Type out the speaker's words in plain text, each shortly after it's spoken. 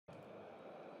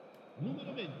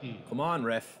Come on,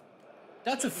 ref.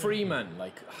 That's a free, man.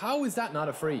 Like, how is that not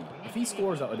a free? If he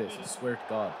scores out of this, I swear to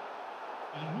God.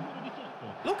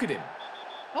 Look at him.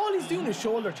 All he's doing is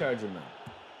shoulder charging, man.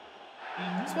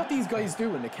 That's what these guys do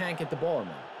when they can't get the ball,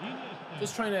 man.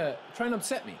 Just trying to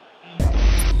upset me.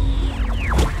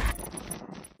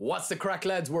 What's the crack,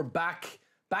 lads? We're back.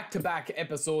 Back-to-back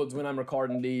episodes when I'm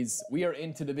recording these. We are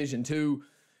into Division 2.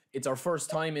 It's our first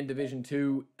time in Division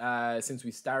 2 since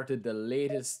we started the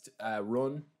latest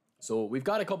run. So we've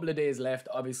got a couple of days left,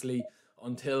 obviously,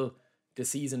 until the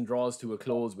season draws to a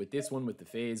close with this one, with the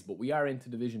phase. But we are into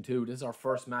Division 2. This is our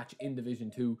first match in Division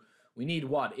 2. We need,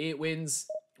 what, 8 wins?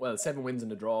 Well, 7 wins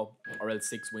and a draw, or else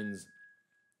 6 wins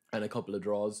and a couple of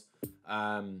draws.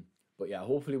 But yeah,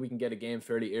 hopefully we can get a game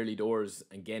fairly early doors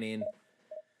and get in,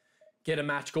 get a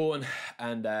match going,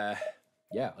 and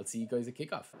yeah, I'll see you guys at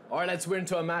kickoff. All right, let's we're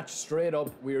into a match straight up.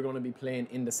 We are going to be playing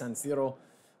in the San Siro.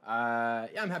 Yeah,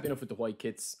 I'm happy enough with the white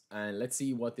kits, and let's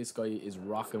see what this guy is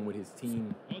rocking with his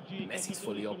team. Messi's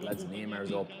fully up, lads.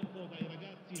 Neymar's up.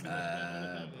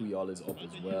 Puyol is up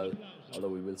as well, although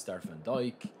we will start Van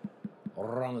Dijk.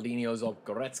 Ronaldinho's up.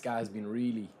 Goretzka has been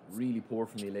really, really poor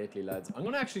for me lately, lads. I'm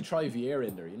going to actually try Vieira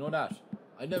in there, you know that?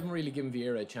 I haven't really given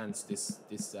Vieira a chance this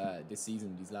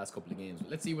season, these last couple of games. But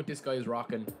let's see what this guy is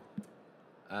rocking.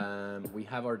 We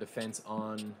have our defense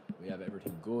on. We have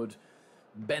everything good.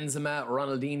 Benzema,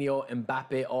 Ronaldinho,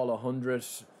 Mbappe, all 100.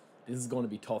 This is going to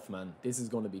be tough, man. This is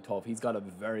going to be tough. He's got a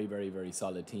very, very, very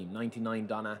solid team. 99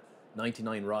 Donna,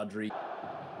 99 Rodri.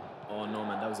 Oh no,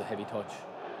 man, that was a heavy touch.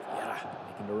 Yeah,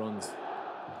 making the runs.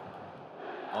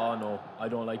 Oh no, I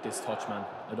don't like this touch, man.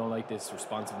 I don't like this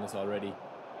responsiveness already.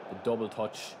 The double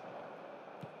touch.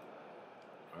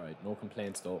 Alright, no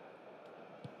complaints though.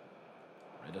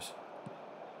 Read it.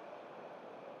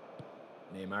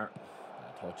 Neymar.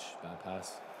 Bad touch, bad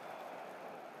pass.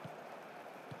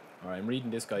 Alright, I'm reading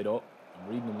this guy though. I'm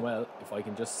reading him well. If I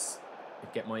can just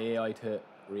get my AI to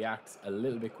react a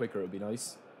little bit quicker, it would be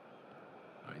nice.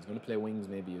 Alright, he's going to play wings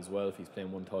maybe as well if he's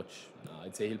playing one touch.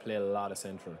 I'd say he'll play a lot of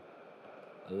central.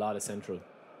 A lot of central.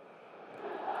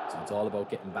 So it's all about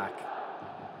getting back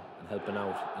and helping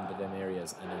out into them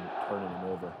areas and then turning him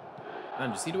over.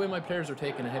 And you see the way my players are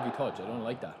taking a heavy touch? I don't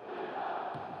like that.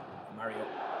 Mario.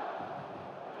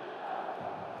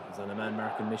 He's on a man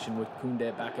marking mission with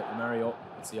Koundé back at Mario.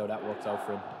 Let's see how that works out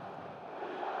for him.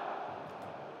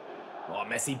 Oh,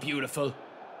 Messi, beautiful.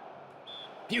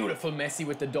 Beautiful Messi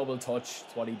with the double touch.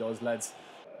 That's what he does, lads.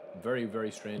 Very,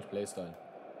 very strange play style.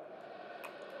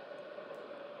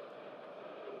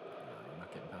 You're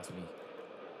not getting past me.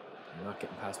 You're not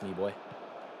getting past me, boy.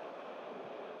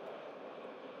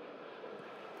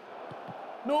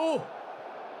 No!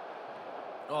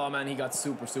 Oh, man, he got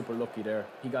super, super lucky there.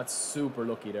 He got super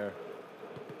lucky there.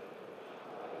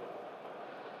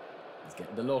 He's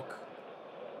getting the luck.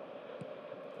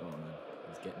 Oh, man.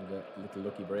 He's getting the little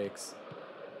lucky breaks.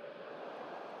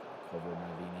 Cover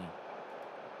Maldini.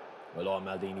 Well on,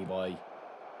 Maldini, boy.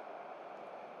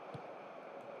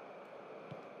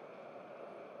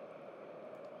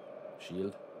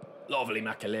 Shield. Lovely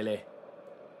Makalele.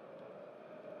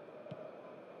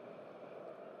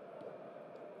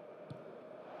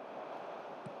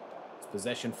 It's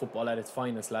possession football at its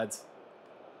finest, lads.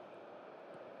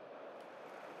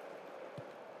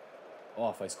 Oh,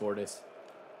 if I score this.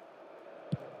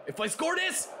 If I score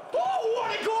this! Oh,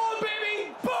 what a goal,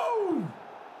 baby! Boom!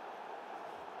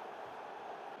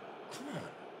 Come on.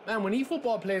 Man, when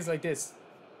eFootball plays like this,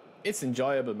 it's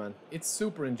enjoyable, man. It's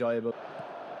super enjoyable.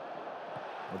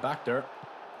 We're back there.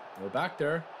 We're back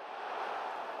there.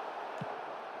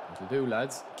 That'll do,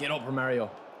 lads. Get up,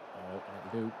 Mario. Alright,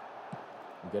 that'll do.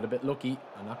 We get a bit lucky.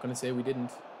 I'm not going to say we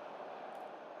didn't.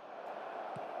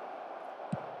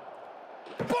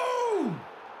 Boom!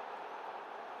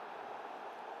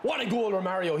 What a goal,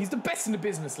 Romario. He's the best in the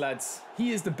business, lads.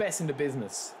 He is the best in the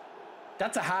business.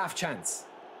 That's a half chance.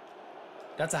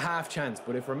 That's a half chance.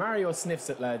 But if Romario sniffs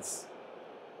it, lads...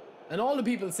 And all the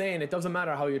people saying it doesn't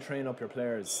matter how you train up your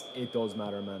players. It does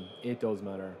matter, man. It does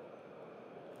matter.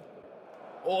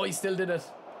 Oh, he still did it.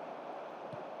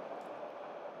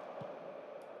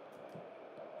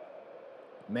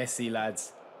 Messi,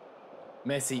 lads.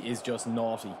 Messi is just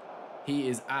naughty. He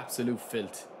is absolute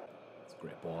filth. It's a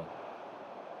great ball.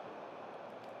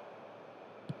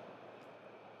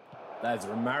 Lads,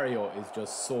 Romario is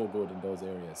just so good in those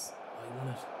areas. I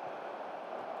won it.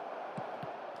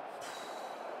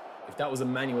 If that was a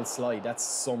manual slide, that's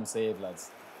some save,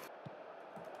 lads.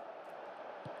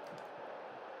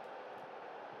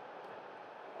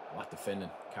 What defending?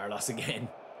 Carlos again.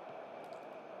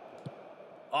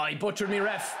 Oh, he butchered me,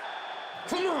 ref.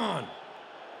 Come on!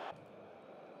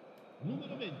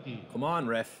 Come on,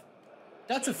 ref.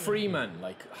 That's a free, man.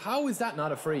 Like, how is that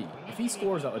not a free? If he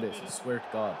scores out of this, I swear to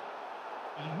God.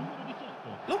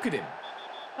 Look at him.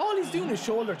 All he's doing is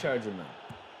shoulder charging, man.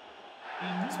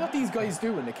 That's what these guys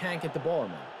do when they can't get the ball,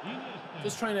 man.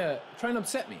 Just trying to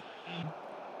upset me.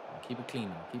 Keep it clean,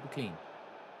 man. Keep it clean.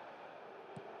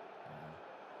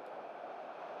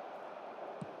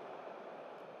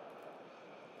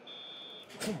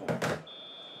 Come on.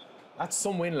 That's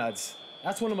some win, lads.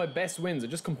 That's one of my best wins. It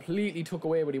just completely took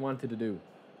away what he wanted to do.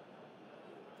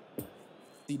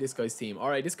 See this guy's team. All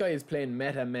right, this guy is playing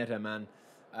meta, man.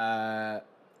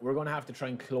 We're going to have to try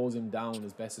and close him down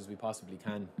as best as we possibly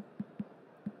can.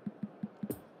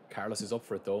 Carlos is up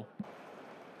for it, though.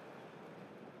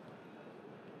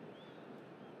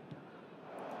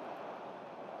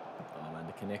 Oh, man,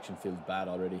 the connection feels bad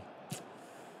already.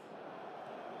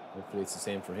 Hopefully it's the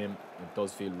same for him. It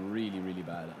does feel really, really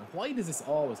bad. And why does this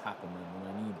always happen, man, when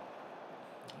I need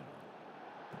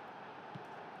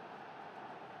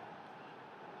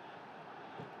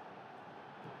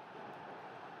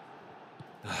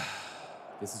it?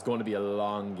 This is going to be a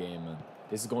long game, man.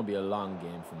 This is going to be a long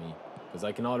game for me. Because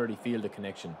I can already feel the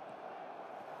connection.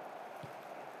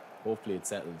 Hopefully it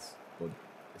settles. But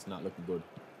it's not looking good.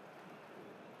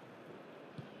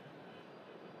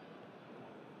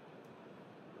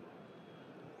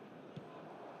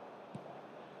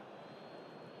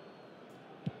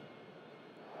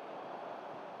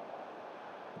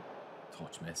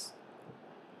 Touch miss.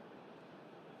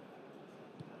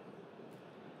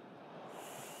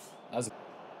 That's a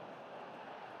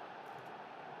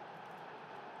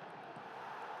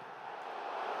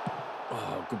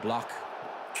oh, good block.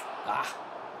 Ah.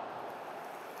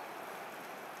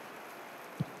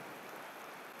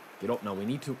 Get up now. We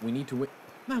need to win.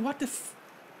 Man, what did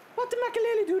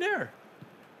Makalele do there?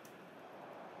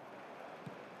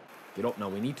 Get up now.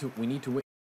 We need to win.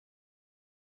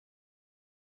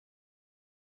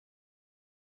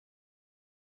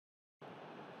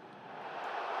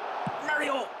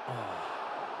 Mario. Oh.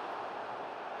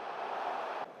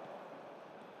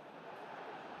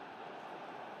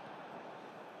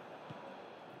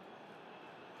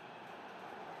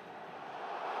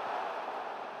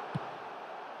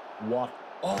 What?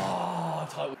 Oh, I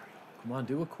thought. Come on,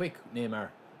 do it quick, Neymar.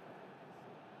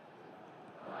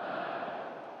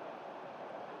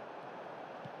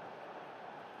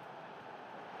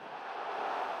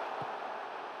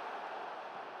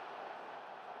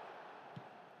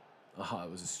 Oh,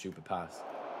 it was a stupid pass.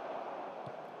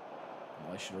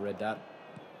 Oh, I should have read that.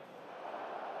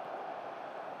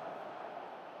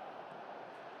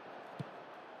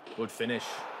 Good finish.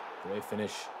 Great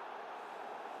finish.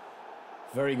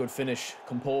 Very good finish.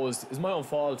 Composed. It's my own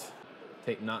fault.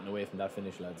 Taking nothing away from that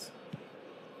finish, lads.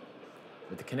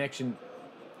 But the connection...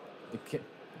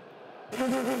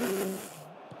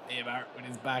 Neymar with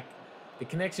his back. The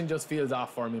connection just feels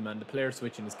off for me, man. The player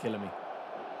switching is killing me.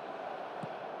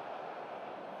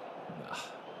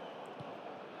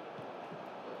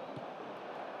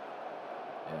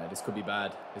 Yeah, this could be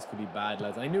bad. This could be bad,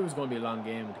 lads. I knew it was going to be a long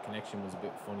game and the connection was a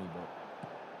bit funny, but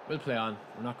we'll play on.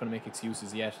 We're not going to make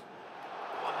excuses yet.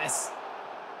 What miss?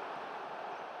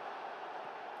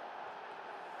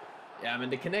 Yeah, I mean,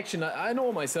 the connection, I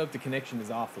know myself the connection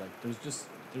is off. Like, there's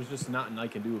just nothing I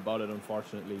can do about it,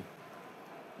 unfortunately.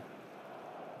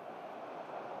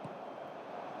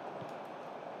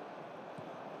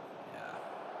 Yeah.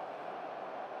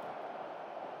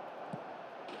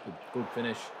 Good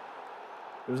finish.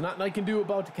 There's nothing I can do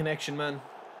about the connection, man.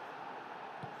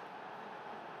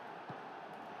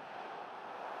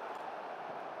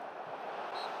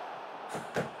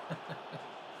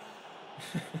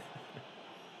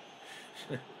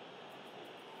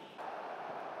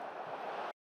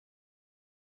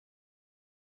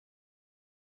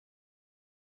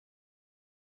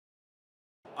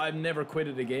 I've never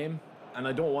quitted a game, and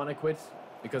I don't want to quit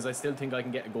because I still think I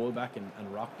can get a goal back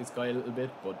and rock this guy a little bit,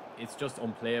 but it's just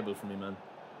unplayable for me, man.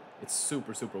 It's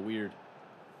super, super weird.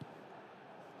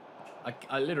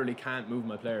 I literally can't move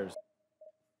my players.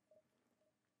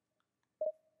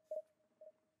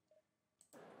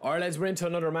 Alright, lads, we're into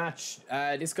another match.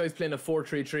 This guy's playing a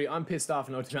 4-3-3. I'm pissed off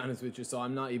now, to be honest with you, so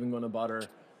I'm not even going to bother.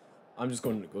 I'm just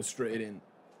going to go straight in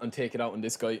and take it out on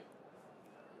this guy.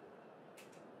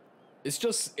 It's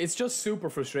just super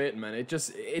frustrating, man.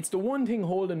 It's the one thing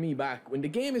holding me back. When the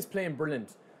game is playing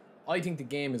brilliant, I think the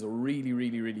game is a really,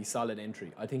 really, really solid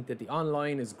entry. I think that the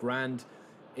online is grand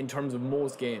in terms of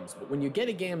most games. But when you get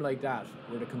a game like that,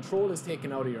 where the control is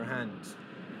taken out of your hand,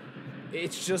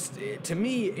 it's just, to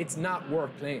me, it's not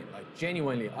worth playing. Like,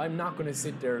 genuinely, I'm not going to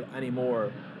sit there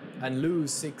anymore and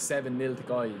lose 6-7-0 to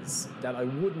guys that I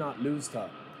would not lose to.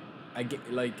 I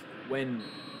get, like, when...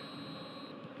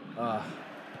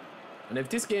 and if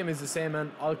this game is the same,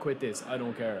 man, I'll quit this. I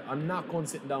don't care. I'm not going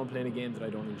sitting down playing a game that I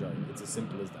don't enjoy. It's as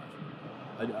simple as that.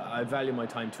 I value my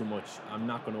time too much. I'm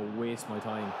not going to waste my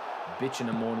time bitching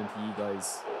and moaning to you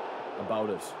guys about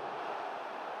it.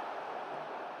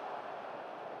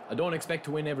 I don't expect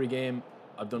to win every game.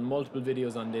 I've done multiple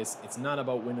videos on this. It's not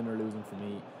about winning or losing for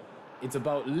me. It's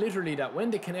about literally that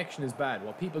when the connection is bad,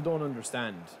 what people don't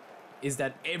understand is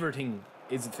that everything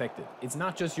is affected. It's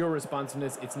not just your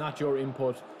responsiveness. It's not your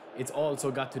input. It's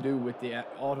also got to do with the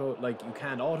auto, like you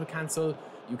can't auto cancel.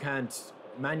 You can't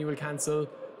manual cancel.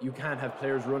 You can't have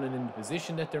players running in the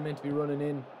position that they're meant to be running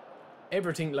in.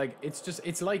 Everything, like,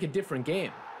 it's like a different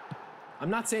game.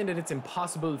 I'm not saying that it's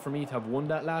impossible for me to have won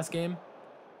that last game.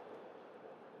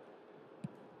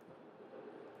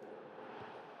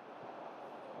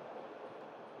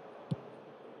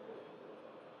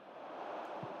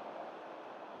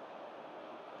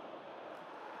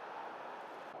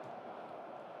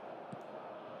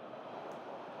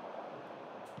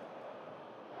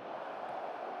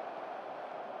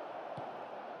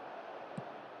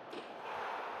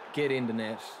 Get in the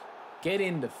net. Get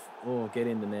in the... get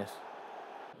in the net.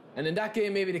 And in that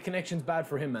game, maybe the connection's bad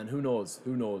for him, man. Who knows?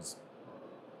 Who knows?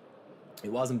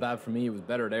 It wasn't bad for me. It was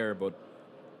better there, but...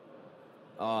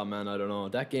 oh, man, I don't know.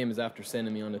 That game is after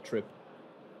sending me on a trip.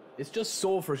 It's just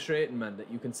so frustrating, man, that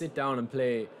you can sit down and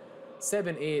play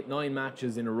 7, 8, 9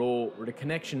 matches in a row where the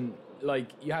connection... like,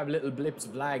 you have little blips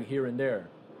of lag here and there.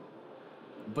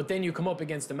 But then you come up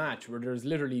against a match where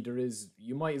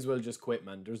you might as well just quit,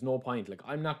 man. There's no point. Like,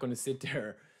 I'm not going to sit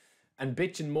there and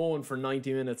bitch and moan for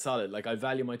 90 minutes solid. Like, I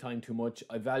value my time too much.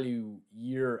 I value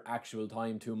your actual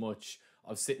time too much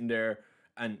of sitting there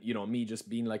and, you know, me just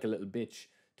being like a little bitch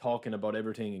talking about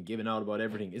everything and giving out about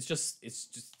everything. It's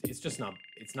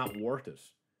not worth it.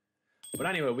 But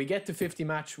anyway, we get to 50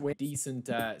 match win. Decent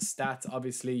stats,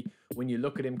 obviously. When you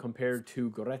look at him compared to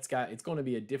Goretzka, it's going to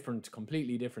be a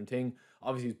completely different thing.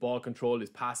 Obviously, his ball control,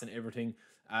 his passing, everything.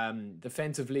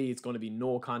 Defensively, it's going to be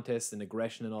no contest and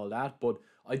aggression and all that. But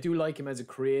I do like him as a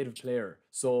creative player.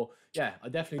 So, yeah, I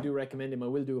definitely do recommend him. I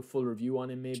will do a full review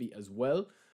on him maybe as well.